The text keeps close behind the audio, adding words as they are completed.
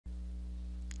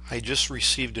I just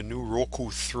received a new Roku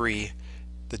 3.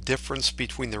 The difference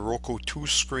between the Roku 2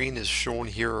 screen is shown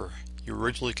here. You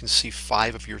originally can see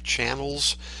 5 of your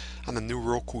channels. On the new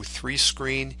Roku 3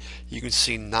 screen, you can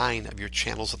see 9 of your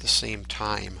channels at the same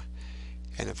time.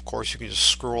 And of course, you can just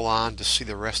scroll on to see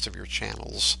the rest of your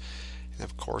channels. And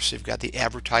of course, you've got the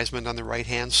advertisement on the right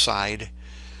hand side.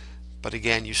 But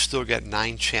again, you still get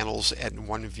 9 channels at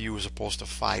one view as opposed to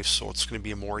 5, so it's going to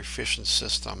be a more efficient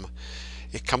system.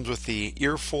 It comes with the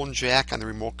earphone jack on the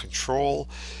remote control,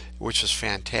 which is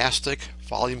fantastic.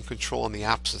 Volume control on the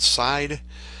opposite side.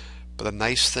 But the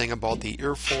nice thing about the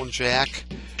earphone jack,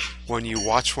 when you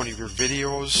watch one of your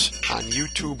videos on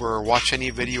YouTube or watch any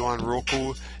video on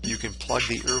Roku, you can plug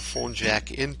the earphone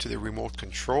jack into the remote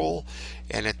control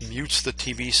and it mutes the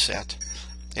TV set.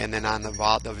 And then on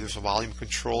there's a volume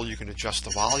control, you can adjust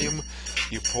the volume.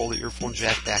 You pull the earphone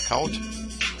jack back out,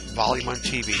 volume on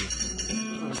TV.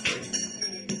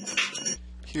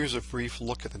 Here's a brief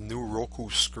look at the new Roku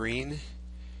screen.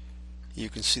 You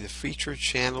can see the featured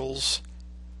channels,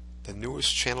 the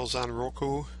newest channels on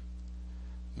Roku,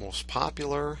 most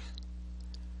popular,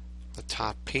 the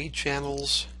top paid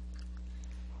channels,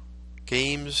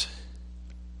 games,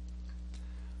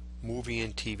 movie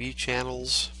and TV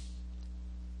channels,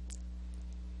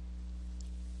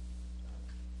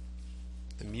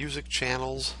 the music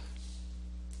channels,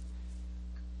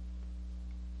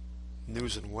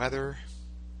 news and weather.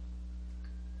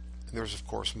 And there's of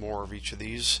course more of each of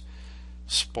these.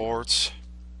 Sports,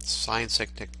 science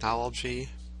and technology,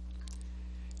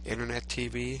 internet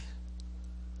TV,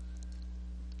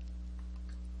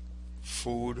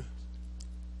 food,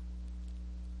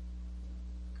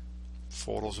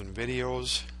 photos and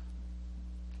videos,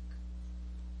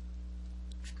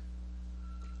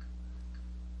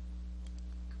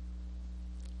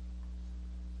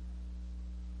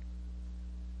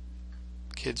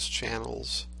 kids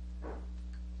channels.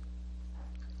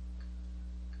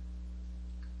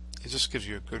 It just gives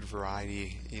you a good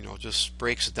variety, just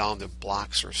breaks it down to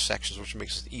blocks or sections, which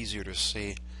makes it easier to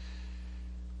see.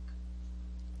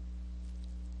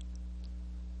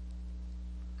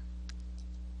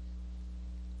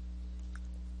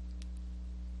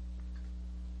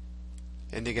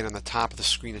 And again, on the top of the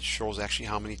screen, it shows actually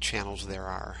how many channels there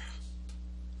are.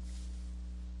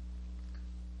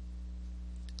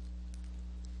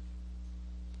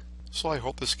 So I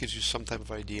hope this gives you some type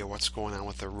of idea what's going on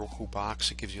with the Roku box.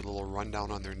 It gives you a little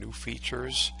rundown on their new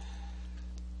features.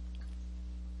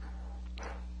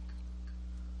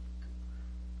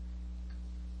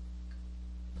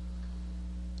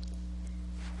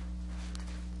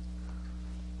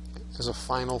 As a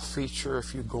final feature,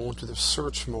 if you go into the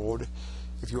search mode,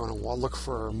 if you want to look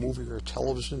for a movie or a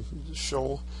television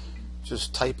show,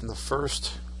 just type in the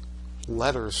first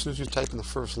letter. As soon as you type in the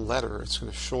first letter, it's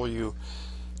going to show you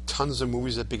tons of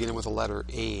movies that begin with the letter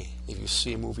A. If you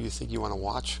see a movie you think you want to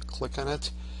watch, click on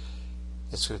it.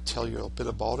 It's going to tell you a bit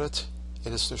about it,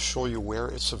 and it's going to show you where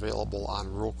it's available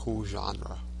on Roku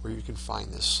genre, where you can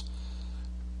find this.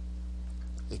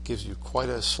 It gives you quite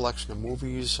a selection of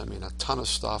movies, a ton of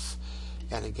stuff,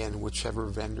 and again, whichever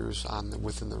vendors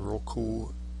within the Roku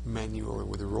menu or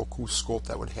with the Roku scope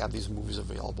that would have these movies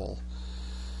available.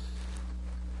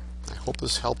 I hope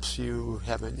this helps you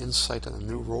have an insight on the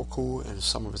new Roku and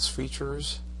some of its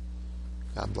features.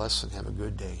 God bless and have a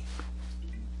good day.